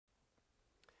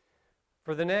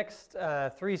For the next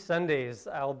 3 Sundays,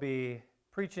 I'll be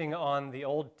preaching on the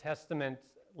Old Testament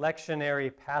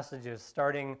lectionary passages,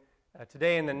 starting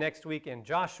today and the next week in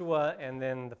Joshua, and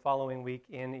then the following week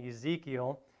in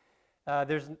Ezekiel.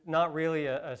 There's not really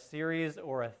a series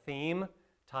or a theme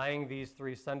tying these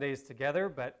 3 Sundays together,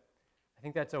 but I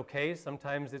think that's okay.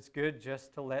 Sometimes it's good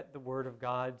just to let the Word of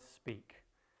God speak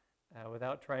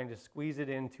without trying to squeeze it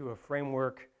into a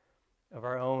framework of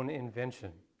our own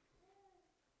invention.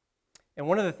 And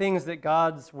one of the things that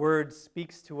God's Word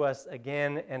speaks to us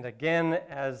again and again,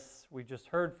 as we just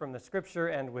heard from the Scripture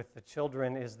and with the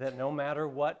children, is that no matter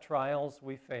what trials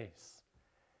we face,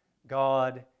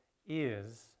 God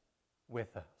is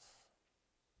with us.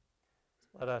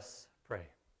 Let us pray.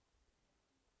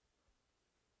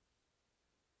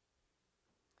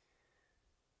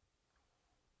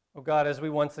 Oh God, as we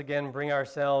once again bring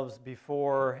ourselves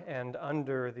before and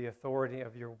under the authority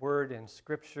of your Word and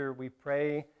Scripture, we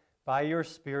pray by your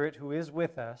Spirit who is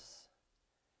with us,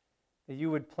 that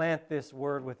you would plant this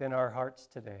word within our hearts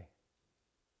today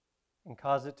and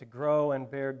cause it to grow and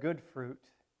bear good fruit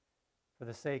for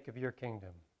the sake of your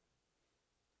kingdom.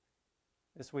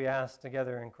 This we ask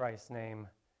together in Christ's name.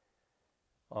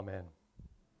 Amen.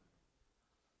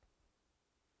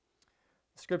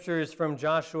 The scripture is from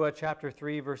Joshua chapter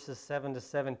 3, verses 7 to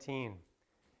 17.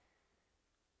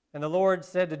 And the Lord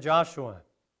said to Joshua,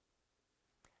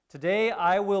 "Today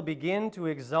I will begin to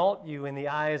exalt you in the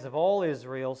eyes of all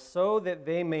Israel, so that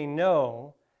they may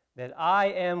know that I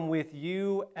am with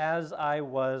you as I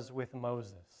was with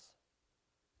Moses.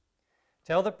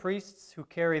 Tell the priests who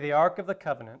carry the Ark of the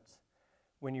Covenant,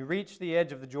 when you reach the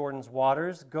edge of the Jordan's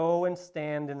waters, go and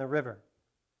stand in the river."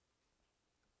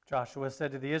 Joshua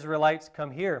said to the Israelites,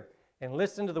 "Come here and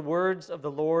listen to the words of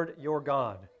the Lord your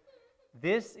God.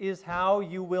 This is how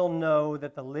you will know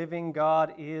that the living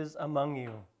God is among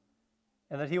you,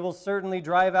 and that he will certainly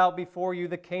drive out before you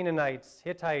the Canaanites,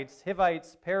 Hittites,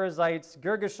 Hivites, Perizzites,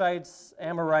 Girgashites,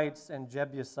 Amorites, and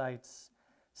Jebusites.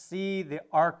 See, the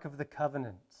Ark of the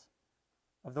Covenant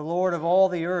of the Lord of all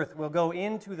the earth will go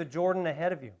into the Jordan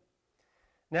ahead of you.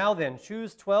 Now then,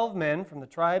 choose 12 men from the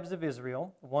tribes of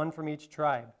Israel, one from each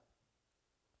tribe.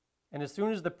 And as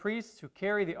soon as the priests who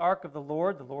carry the Ark of the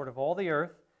Lord of all the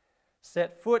earth,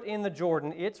 set foot in the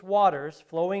Jordan, its waters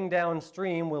flowing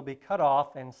downstream will be cut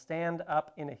off and stand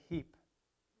up in a heap."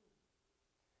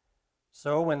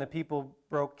 So when the people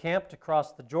broke camp to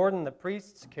cross the Jordan, the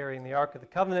priests carrying the Ark of the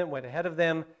Covenant went ahead of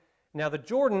them. Now the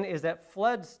Jordan is at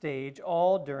flood stage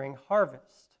all during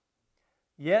harvest.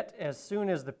 Yet as soon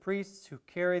as the priests who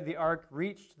carried the ark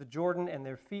reached the Jordan and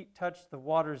their feet touched the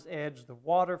water's edge, the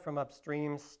water from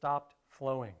upstream stopped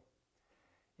flowing.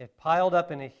 It piled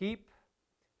up in a heap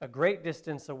a great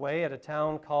distance away at a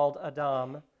town called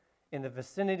Adam, in the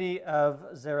vicinity of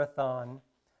Zarethan,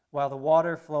 while the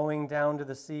water flowing down to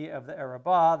the Sea of the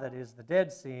Arabah, that is the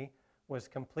Dead Sea, was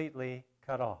completely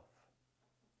cut off.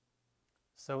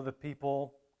 So the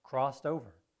people crossed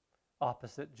over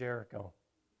opposite Jericho.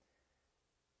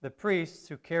 The priests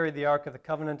who carried the Ark of the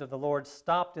Covenant of the Lord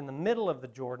stopped in the middle of the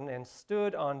Jordan and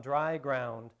stood on dry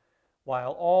ground,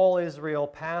 while all Israel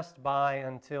passed by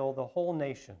until the whole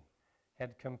nation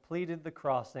had completed the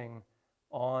crossing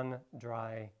on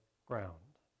dry ground.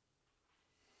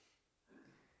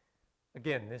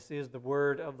 Again, this is the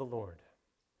word of the Lord.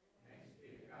 Thanks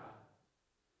be to God.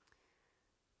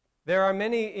 There are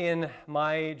many in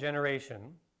my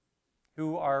generation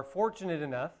who are fortunate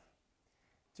enough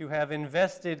to have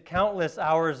invested countless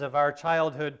hours of our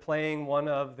childhood playing one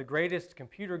of the greatest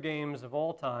computer games of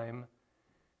all time,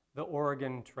 the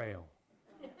Oregon Trail.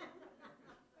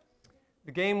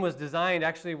 The game was designed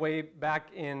actually way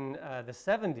back in the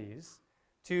 70s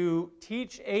to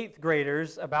teach 8th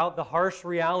graders about the harsh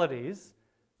realities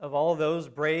of all those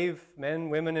brave men,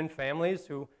 women, and families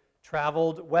who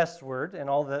traveled westward and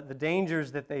all the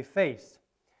dangers that they faced.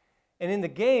 And in the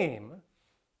game,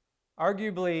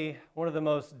 arguably one of the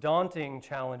most daunting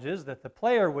challenges that the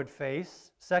player would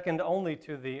face, second only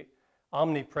to the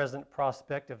omnipresent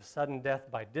prospect of sudden death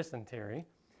by dysentery,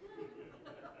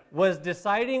 was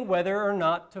deciding whether or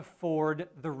not to ford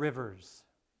the rivers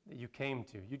that you came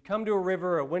to. You'd come to a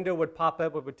river, a window would pop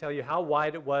up, it would tell you how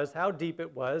wide it was, how deep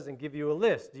it was, and give you a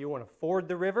list. Do you want to ford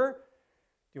the river?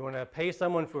 Do you want to pay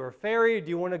someone for a ferry? Do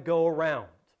you want to go around?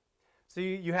 So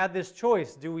you had this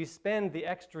choice. Do we spend the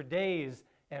extra days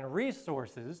and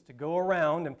resources to go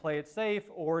around and play it safe,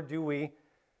 or do we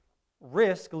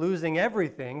risk losing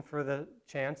everything for the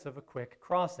chance of a quick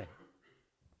crossing?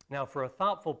 Now, for a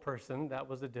thoughtful person, that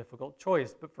was a difficult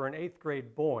choice, but for an 8th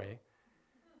grade boy,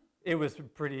 it was a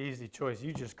pretty easy choice.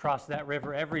 You just cross that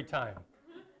river every time.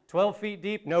 12 feet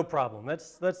deep, no problem.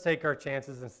 Let's take our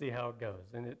chances and see how it goes.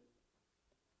 And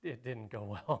it didn't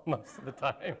go well most of the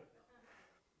time.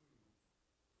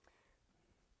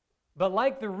 But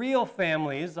like the real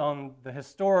families on the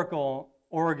historical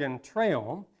Oregon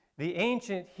Trail, the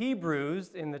ancient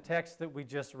Hebrews in the text that we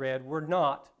just read were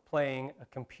not playing a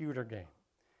computer game.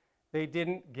 They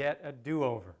didn't get a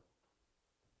do-over.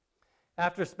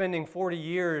 After spending 40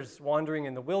 years wandering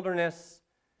in the wilderness,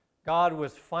 God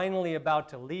was finally about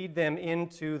to lead them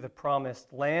into the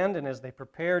promised land, and as they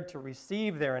prepared to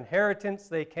receive their inheritance,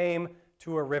 they came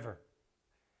to a river.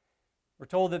 We're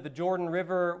told that the Jordan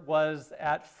River was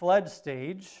at flood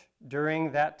stage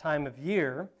during that time of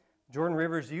year. Jordan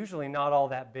River is usually not all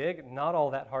that big, not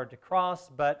all that hard to cross,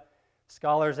 but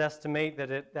scholars estimate that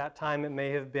at that time it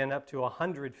may have been up to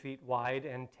 100 feet wide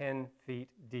and 10 feet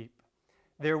deep.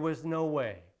 There was no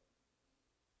way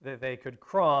that they could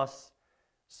cross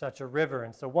such a river.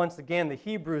 And so once again, the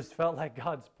Hebrews felt like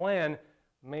God's plan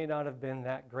may not have been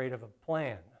that great of a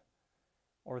plan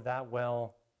or that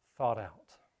well thought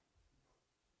out.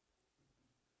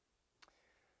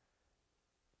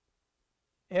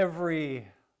 Every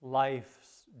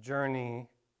life's journey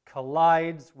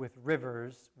collides with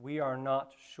rivers we are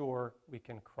not sure we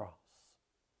can cross.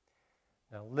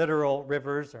 Now, literal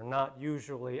rivers are not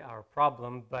usually our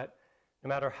problem, but no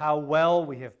matter how well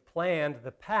we have planned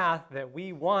the path that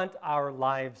we want our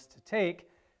lives to take,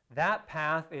 that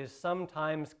path is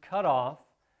sometimes cut off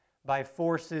by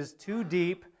forces too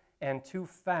deep and too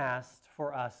fast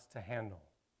for us to handle.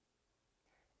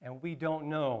 And we don't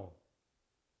know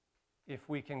if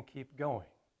we can keep going.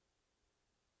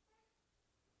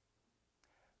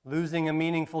 Losing a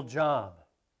meaningful job,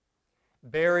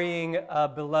 burying a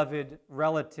beloved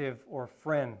relative or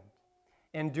friend,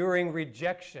 enduring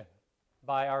rejection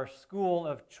by our school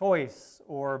of choice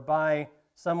or by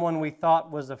someone we thought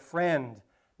was a friend,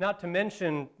 not to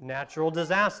mention natural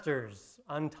disasters,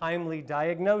 untimely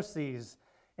diagnoses,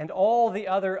 and all the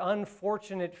other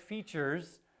unfortunate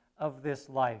features of this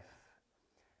life.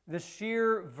 The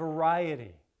sheer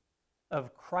variety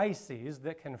of crises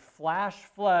that can flash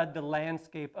flood the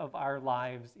landscape of our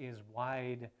lives is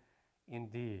wide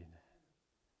indeed.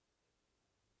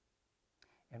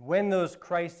 And when those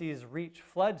crises reach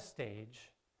flood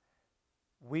stage,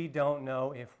 we don't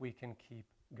know if we can keep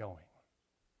going.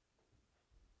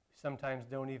 We sometimes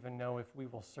don't even know if we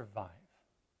will survive.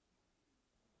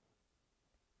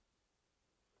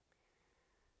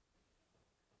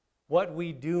 What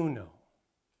we do know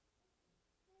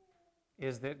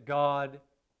is that God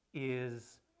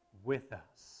is with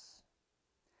us.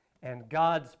 And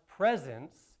God's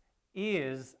presence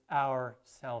is our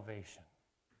salvation.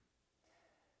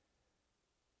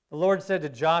 The Lord said to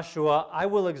Joshua, "I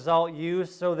will exalt you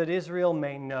so that Israel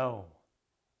may know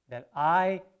that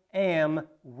I am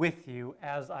with you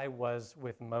as I was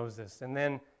with Moses." And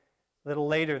then a little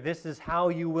later, "This is how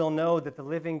you will know that the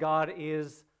living God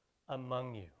is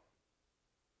among you."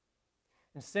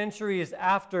 And centuries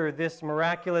after this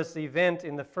miraculous event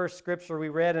in the first scripture we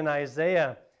read in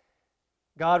Isaiah,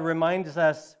 God reminds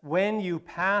us, "When you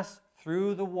pass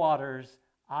through the waters,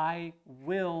 I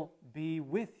will be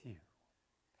with you."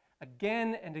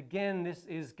 Again and again, this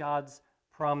is God's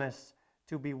promise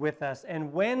to be with us.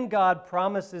 And when God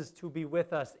promises to be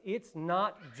with us, it's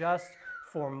not just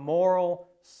for moral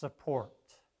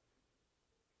support.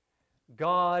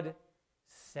 God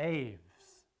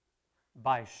saves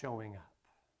by showing up.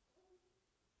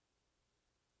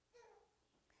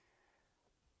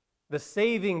 The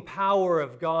saving power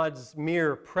of God's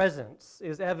mere presence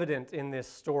is evident in this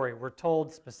story. We're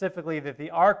told specifically that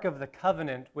the Ark of the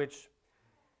Covenant, which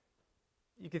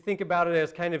you could think about it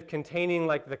as kind of containing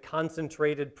like the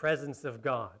concentrated presence of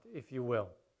God, if you will.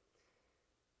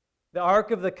 The Ark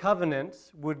of the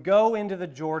Covenant would go into the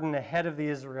Jordan ahead of the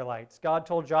Israelites. God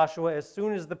told Joshua, as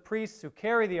soon as the priests who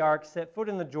carry the Ark set foot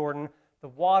in the Jordan, the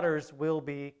waters will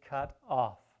be cut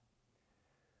off.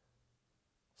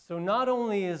 So not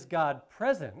only is God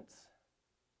present,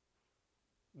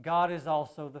 God is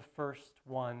also the first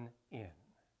one in.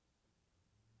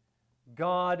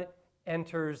 God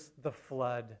enters the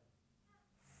flood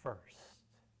first.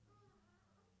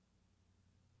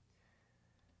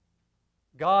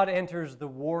 God enters the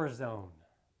war zone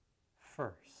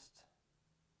first.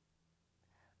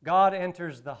 God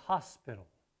enters the hospital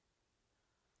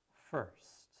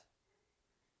first.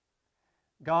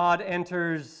 God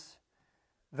enters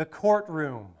the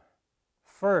courtroom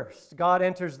first. God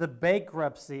enters the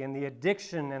bankruptcy and the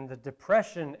addiction and the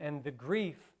depression and the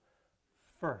grief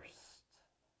first.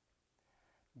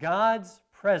 God's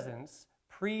presence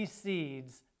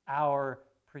precedes our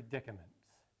predicament.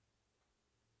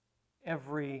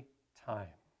 every time.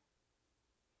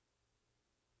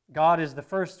 God is the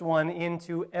first one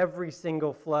into every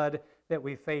single flood that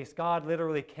we face. God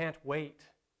literally can't wait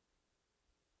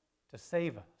to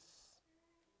save us.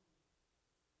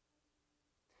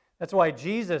 That's why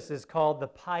Jesus is called the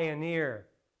pioneer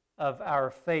of our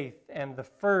faith and the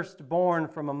firstborn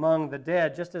from among the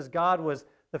dead. Just as God was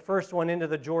the first one into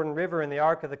the Jordan River in the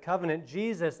Ark of the Covenant,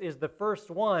 Jesus is the first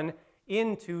one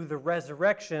into the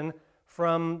resurrection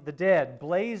from the dead,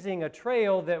 blazing a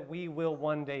trail that we will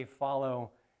one day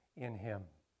follow in him.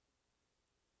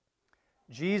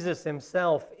 Jesus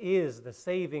himself is the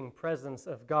saving presence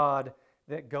of God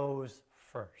that goes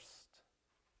first,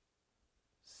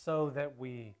 so that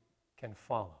we can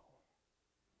follow.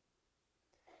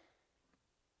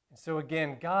 And so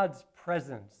again, God's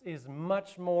presence is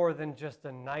much more than just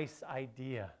a nice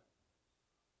idea.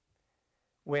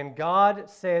 When God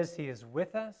says he is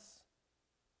with us,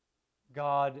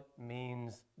 God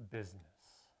means business.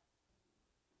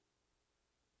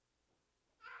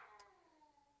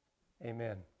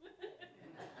 Amen.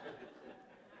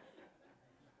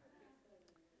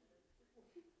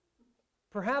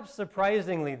 Perhaps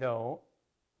surprisingly, though,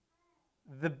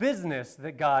 the business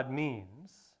that God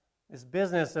means, this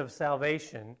business of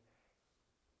salvation,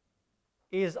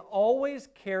 is always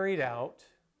carried out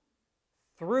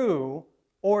through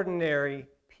ordinary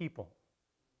people.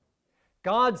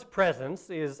 God's presence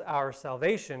is our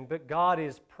salvation, but God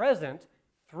is present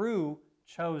through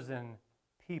chosen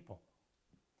people.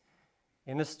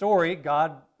 In the story,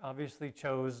 God obviously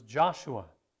chose Joshua.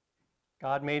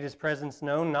 God made his presence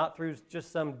known not through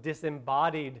just some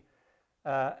disembodied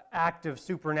act of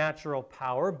supernatural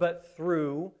power, but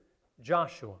through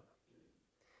Joshua.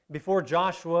 Before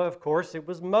Joshua, of course, it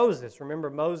was Moses. Remember,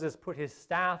 Moses put his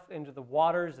staff into the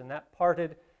waters, and that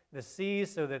parted the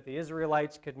seas so that the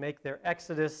Israelites could make their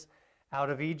exodus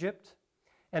out of Egypt.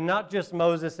 And not just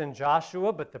Moses and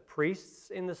Joshua, but the priests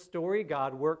in the story.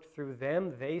 God worked through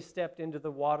them. They stepped into the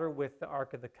water with the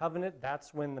Ark of the Covenant.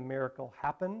 That's when the miracle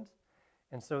happened.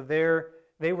 And so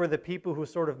they were the people who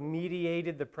sort of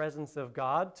mediated the presence of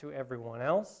God to everyone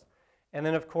else. And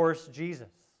then, of course, Jesus,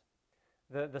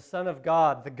 the Son of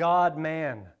God, the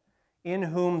God-man, in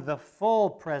whom the full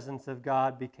presence of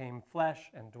God became flesh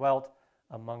and dwelt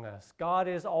among us. God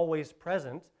is always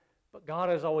present, but God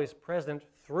is always present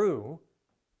through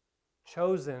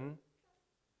chosen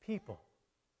people.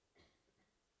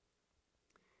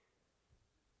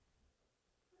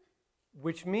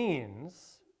 Which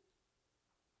means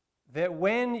that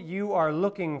when you are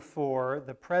looking for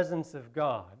the presence of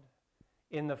God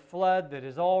in the flood that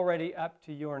is already up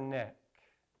to your neck,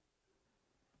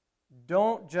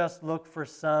 don't just look for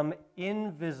some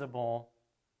invisible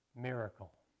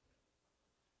miracle.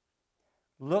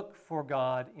 Look for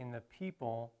God in the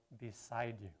people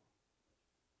beside you,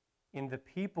 in the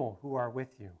people who are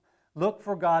with you. Look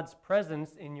for God's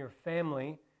presence in your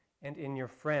family and in your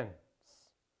friends.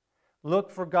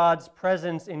 Look for God's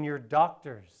presence in your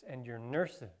doctors and your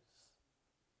nurses,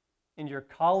 in your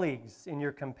colleagues, in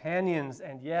your companions,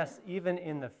 and yes, even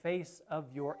in the face of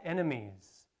your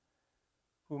enemies,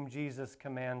 whom Jesus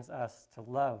commands us to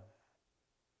love.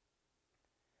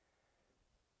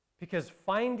 Because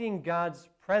finding God's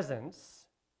presence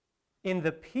in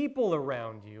the people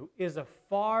around you is a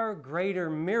far greater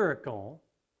miracle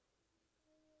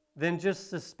than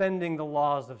just suspending the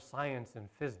laws of science and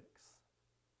physics.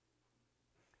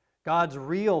 God's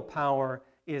real power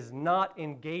is not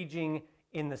engaging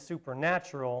in the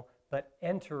supernatural, but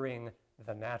entering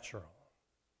the natural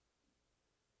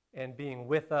and being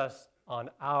with us on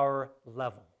our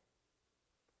level,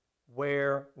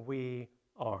 where we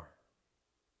are.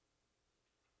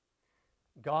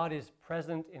 God is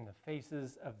present in the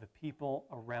faces of the people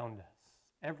around us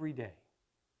every day,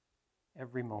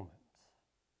 every moment.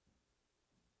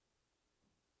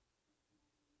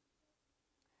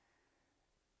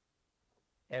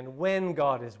 And when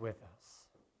God is with us,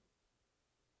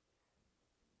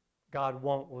 God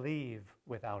won't leave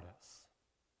without us.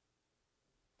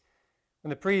 When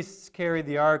the priests carried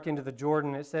the ark into the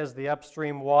Jordan, it says the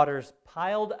upstream waters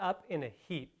piled up in a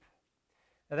heap.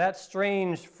 Now that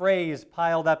strange phrase,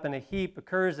 piled up in a heap,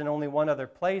 occurs in only one other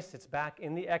place. It's back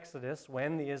in the Exodus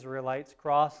when the Israelites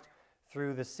crossed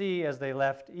through the sea as they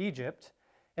left Egypt.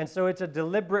 And so it's a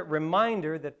deliberate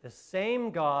reminder that the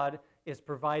same God is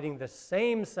providing the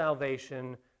same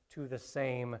salvation to the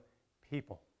same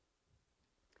people.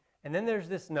 And then there's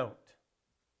this note.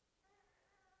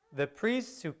 The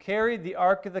priests who carried the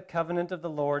Ark of the Covenant of the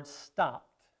Lord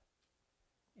stopped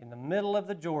in the middle of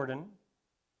the Jordan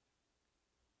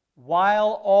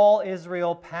while all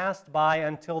Israel passed by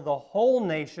until the whole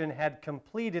nation had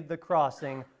completed the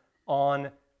crossing on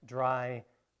dry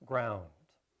ground.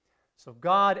 So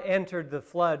God entered the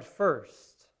flood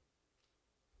first,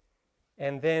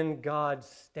 and then God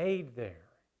stayed there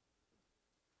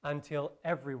until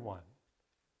everyone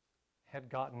had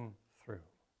gotten through.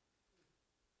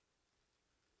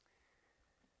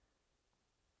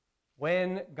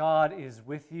 When God is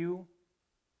with you,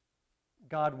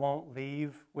 God won't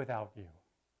leave without you.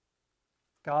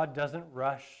 God doesn't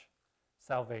rush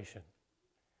salvation.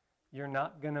 You're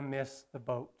not going to miss the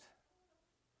boat.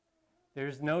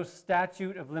 There's no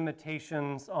statute of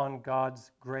limitations on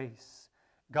God's grace.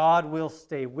 God will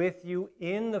stay with you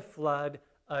in the flood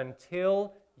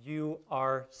until you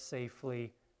are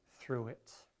safely through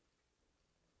it.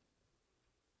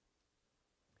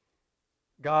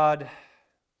 God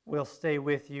will stay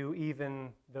with you even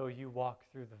though you walk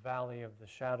through the valley of the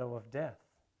shadow of death.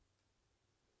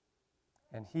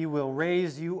 And He will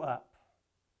raise you up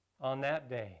on that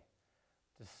day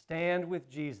to stand with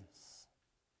Jesus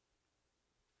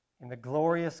in the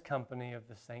glorious company of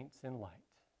the saints in light.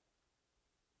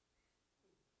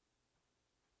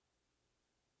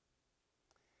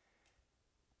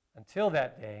 Until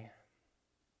that day,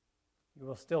 you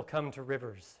will still come to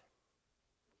rivers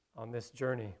on this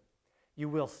journey. You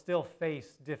will still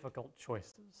face difficult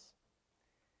choices,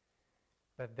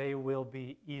 but they will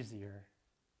be easier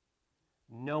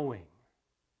knowing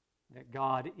that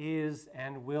God is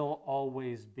and will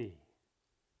always be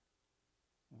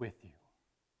with you.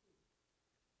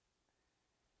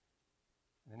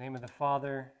 In the name of the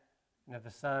Father, and of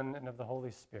the Son, and of the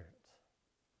Holy Spirit.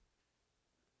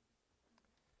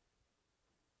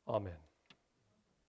 Amen.